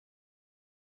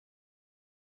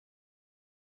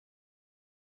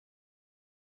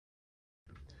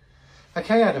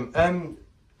Okay, Adam.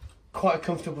 Quite a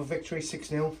comfortable victory,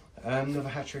 6-0. Another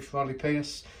hat-trick for Ollie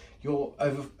Pearce. Your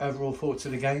overall thoughts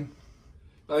of the game?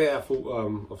 Oh yeah, I thought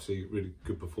obviously really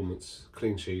good performance,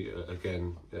 clean sheet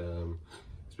again.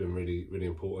 It's been really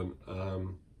important.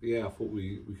 Yeah, I thought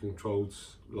we controlled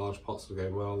large parts of the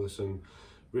game well. There's some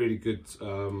really good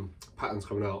patterns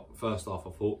coming out first half,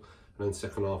 I thought, and then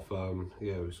second half,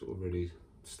 yeah, we sort of really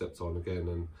stepped on again.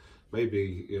 And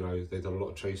maybe, you know, they've done a lot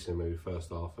of chasing maybe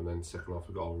first half, and then second half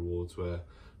we got our rewards where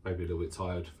maybe a little bit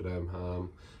tired for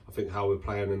them. I think how we're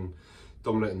playing and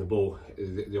dominating the ball,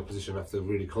 the opposition have to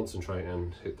really concentrate,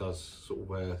 and it does sort of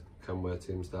wear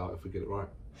teams down if we get it right.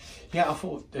 Yeah, I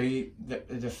thought the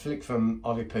flick from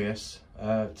Ollie Pearce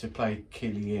to play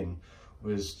Keeley in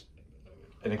was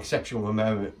an exceptional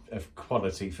moment of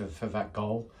quality for that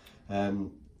goal.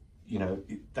 You know,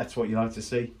 that's what you like to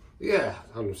see. Yeah,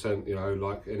 100%. You know,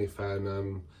 like any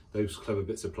fan, those clever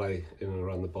bits of play in and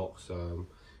around the box,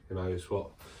 you know, is what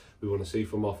we want to see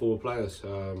from our forward players.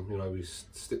 You know, we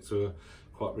stick to a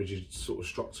quite rigid sort of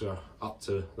structure up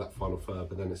to that final third,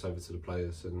 but then it's over to the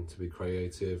players and to be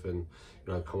creative and,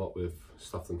 you know, come up with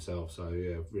stuff themselves. So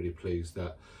yeah, really pleased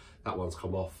that that one's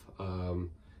come off.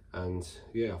 And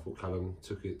yeah, I thought Callum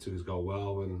took his goal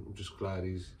well, and I'm just glad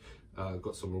he's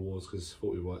got some rewards, because I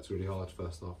thought we worked really hard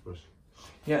first half for us.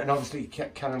 Yeah, and obviously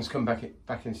Callum's come back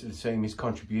into the team. He's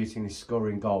contributing, he's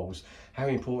scoring goals. How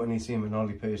important is him and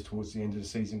Ollie Pearce towards the end of the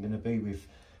season going to be with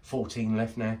 14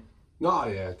 left now? No,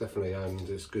 yeah, definitely, and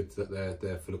it's good that they're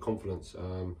there for the confidence.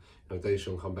 You know,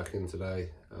 Deschamps come back in today,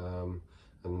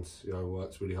 and you know,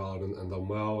 worked really hard and done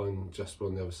well, and Jasper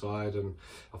on the other side. And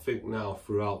I think now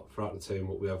throughout the team,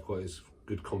 what we have got is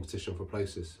good competition for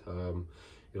places. You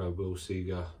know, Will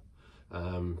Seeger,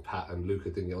 Pat and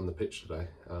Luca didn't get on the pitch today.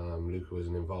 Luca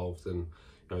wasn't involved, and you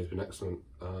know, he's been excellent,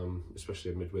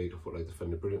 especially in midweek. I thought they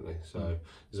defended brilliantly. So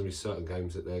there's going to be certain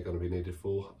games that they're going to be needed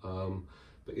for.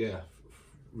 But yeah,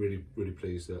 really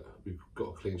pleased that we've got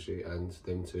a clean sheet and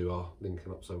them two are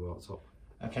linking up so well at top.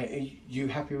 Okay, are you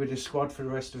happy with the squad for the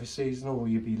rest of the season, or will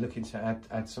you be looking to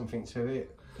add something to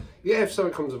it? Yeah, if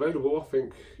something comes available, I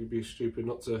think you'd be stupid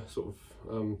not to sort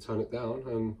of turn it down.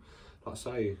 And like I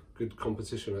say, good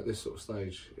competition at this sort of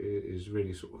stage is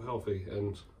really sort of healthy,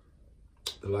 and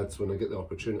the lads, when they get the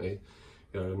opportunity,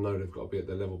 you know they've got to be at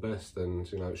their level best,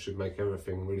 and you know, it should make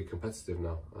everything really competitive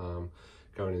now.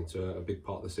 Going into a big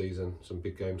part of the season, some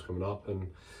big games coming up, and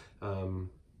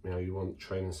you know, you want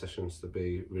training sessions to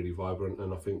be really vibrant,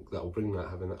 and I think that will bring that,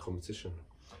 having that competition.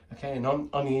 Okay, and on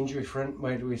the injury front,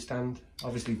 where do we stand?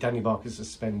 Obviously, Danny Barker's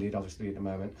suspended, obviously, at the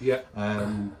moment. Yeah.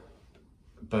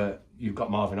 But you've got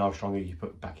Marvin Armstrong, who you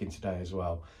put back in today as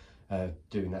well,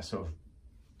 doing that sort of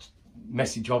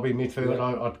messy job in midfield,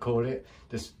 yeah. I'd call it,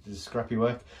 the scrappy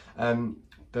work.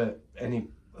 But any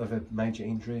other major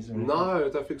injuries or anything? No, I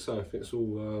don't think so. I think it's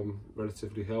all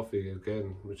relatively healthy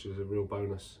again, which is a real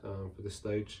bonus for this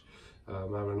stage.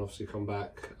 Aaron obviously come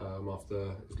back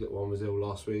after his little one was ill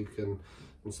last week and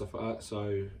stuff like that. So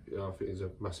you know, I think he's a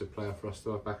massive player for us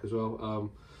to have back as well.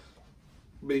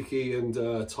 Miki and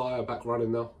Ty are back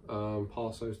running now.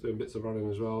 Parso's doing bits of running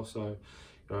as well. So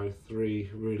you know,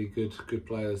 3 really good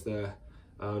players there.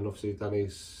 And obviously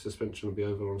Danny's suspension will be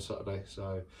over on Saturday.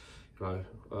 So you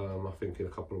know, I think in a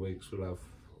couple of weeks we'll have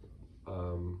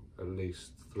at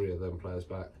least 3 of them players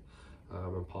back,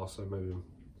 and Parso maybe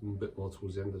a bit more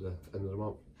towards the end of the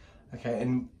month. Okay,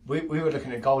 and we were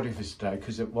looking at goal difference today,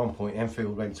 because at one point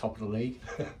Enfield went top of the league.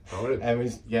 Oh, really? And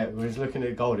we was looking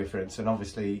at goal difference, and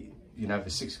obviously, you know, the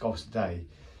 6 goals today.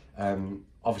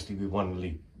 Obviously, we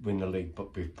win the league,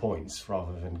 but with points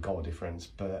rather than goal difference.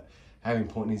 But how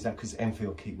important is that? Because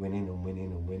Enfield keep winning and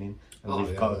winning and winning, and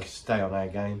we've got to stay on our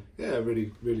game. Yeah,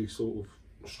 really sort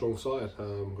of strong side.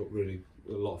 Got really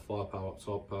a lot of firepower up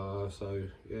top. So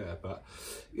yeah, but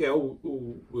yeah, all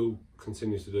we'll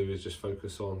continue to do is just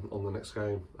focus on the next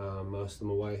game. Merce them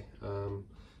away. Know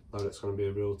that's going to be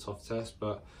a real tough test,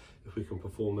 but if we can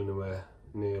perform anywhere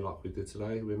near like we did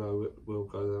today, we know we'll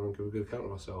go there and give a good account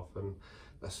of ourselves, and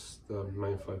that's the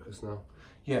main focus now.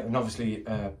 Yeah, and obviously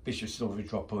Bishop Stortford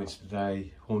dropped points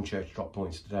today, Hornchurch dropped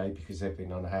points today because they've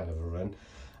been on a hell of a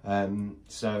run.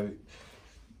 So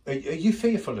are you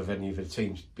fearful of any of the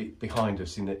teams behind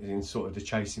us in sort of the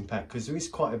chasing pack? Because there is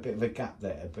quite a bit of a gap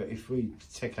there, but if we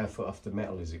take our foot off the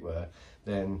metal, as it were,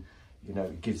 then you know,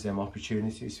 it gives them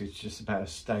opportunities. So it's just about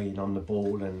us staying on the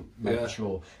ball and making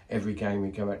sure every game we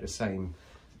go at the same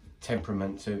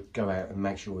temperament to go out and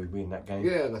make sure we win that game?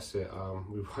 Yeah, that's it.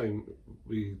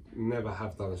 We never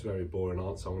have done. It's a very boring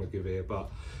answer I'm going to give here, but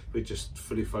we're just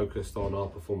fully focused on our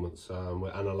performance. We'll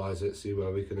analyse it, see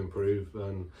where we can improve,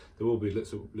 and there will be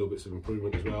little bits of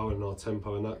improvement as well in our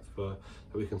tempo and that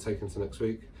we can take into next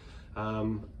week.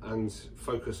 And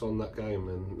focus on that game,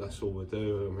 and that's all we'll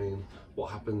do. I mean,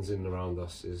 what happens in and around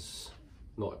us is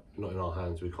not in our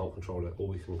hands. We can't control it. All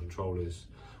we can control is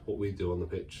what we do on the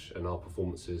pitch and our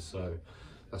performances. So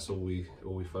that's all we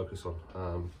focus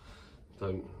on.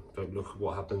 Don't look at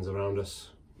what happens around us.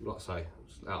 Like I say,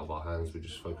 it's out of our hands. We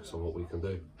just focus on what we can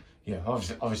do. Yeah,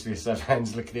 obviously some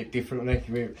hands look at it differently.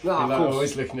 We're like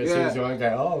always looking at things and go,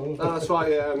 oh. No, that's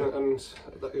right, yeah, and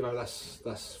you know,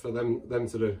 that's for them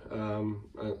to do,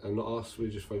 and not us. We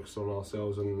just focus on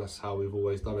ourselves, and that's how we've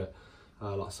always done it.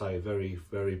 Like I say, very,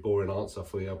 very boring answer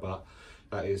for you, but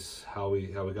that is how we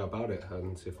go about it.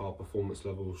 And if our performance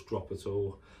levels drop at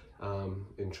all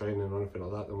in training or anything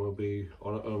like that, then we'll be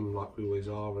on them like we always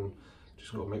are, and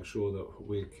just got to make sure that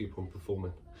we keep on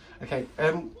performing. Okay,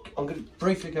 I'm going to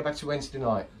briefly go back to Wednesday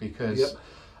night because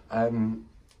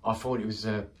I thought it was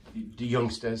the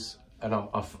youngsters, and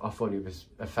I thought it was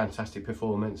a fantastic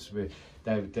performance.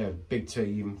 They're a big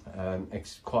team,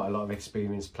 quite a lot of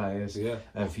experienced players,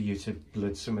 and for you to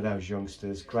blood some of those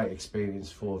youngsters, great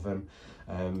experience for them.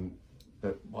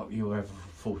 But what were your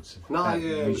thoughts?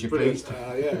 Was you pleased?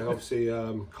 Obviously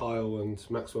Kyle and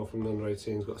Maxwell from the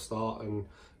under-18s got a start, and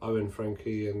Owen,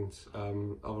 Frankie, and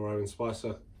other Owen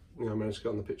Spicer, you know, managed to get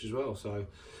on the pitch as well. So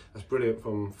that's brilliant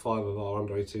from 5 of our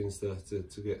under-18s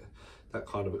to get that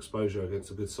kind of exposure against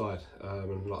a good side.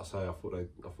 And like I say, I thought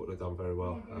they'd done very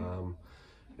well.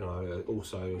 You know,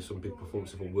 also some big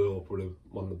performances for Will, probably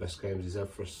one of the best games he's had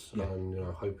for us, and you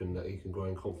know, hoping that he can grow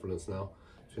in confidence now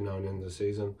between now and the end of the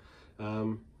season.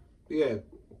 Really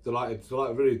delighted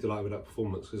with that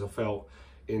performance, because I felt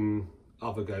in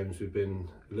other games we've been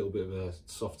a little bit of a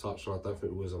soft touch, and I don't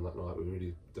think it was on that night. We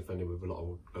really defended with a lot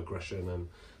of aggression, and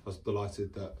I was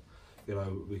delighted that, you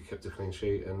know, we kept a clean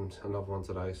sheet, and another one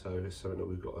today. So it's something that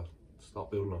we've got to start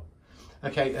building on.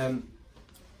 Okay,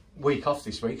 week off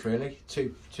this week, really.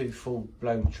 Two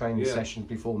full-blown training sessions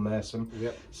before Merstham.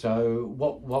 Yep. So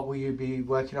what will you be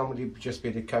working on? Will it just be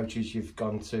the coaches you've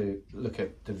gone to look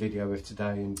at the video of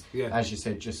today, and as you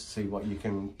said, just to see what you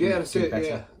can do better?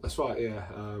 Yeah, that's right. Yeah,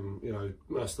 you know,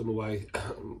 Merstham away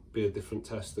be a different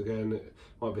test again. It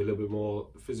might be a little bit more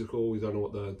physical. We don't know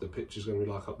what the pitch is going to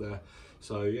be like up there.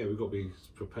 So yeah, we've got to be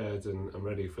prepared and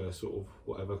ready for sort of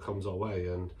whatever comes our way.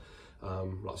 And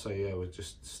like I say, we'll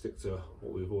just stick to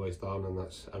what we've always done, and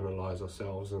that's analyse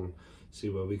ourselves and see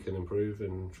where we can improve,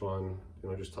 and try and, you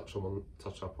know, just touch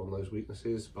up on those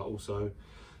weaknesses, but also, you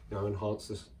know, enhance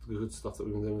the good stuff that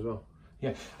we've been doing as well.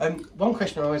 Yeah. One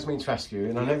question I always mean to ask you,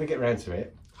 and I never get round to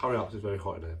it. Hurry up! It's very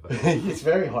hot in here. But it's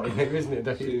very hot in here, isn't it?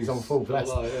 The heating's on full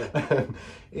blast.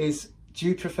 Do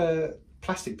you prefer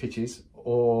plastic pitches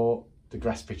or the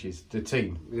grass pitches? The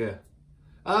team. Yeah.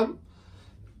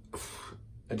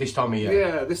 At this time of year?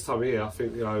 Yeah, this time of year, I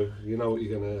think, you know what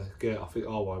you're going to get. I think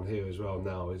our one here as well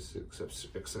now is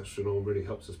exceptional and really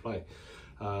helps us play.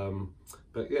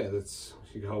 But yeah,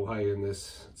 you go away and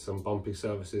there's some bumpy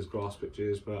surfaces, grass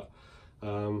pitches, but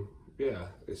yeah,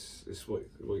 it's what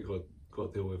you've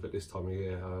got to deal with at this time of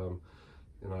year.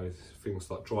 You know, things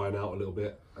like drying out a little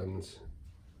bit, and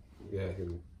yeah,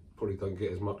 you probably don't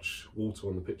get as much water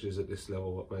on the pitches at this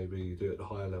level what maybe you do at the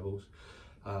higher levels.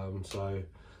 So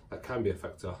that can be a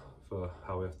factor for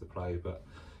how we have to play, but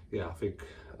yeah, I think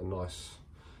a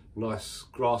nice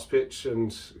grass pitch,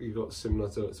 and you got similar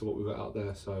to what we've got out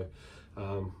there. So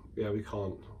yeah, we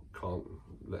can't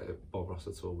let it bother us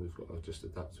at all. We've got to just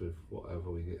adapt with whatever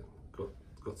we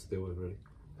got to deal with, really.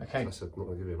 Okay. I said I'm not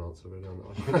going to give you an answer really on that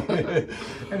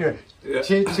one. Anyway,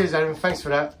 cheers Adam, thanks for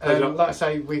that. Like I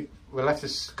say, we'll have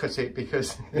to cut it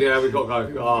because yeah, we've got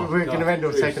to go. We're going to end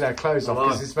up taking our clothes off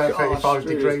because it's about 35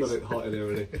 degrees. It's got it hot in here,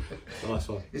 really. Nice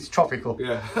one. It's tropical.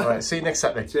 Yeah. All right, see you next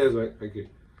Saturday. Cheers, mate. Thank you.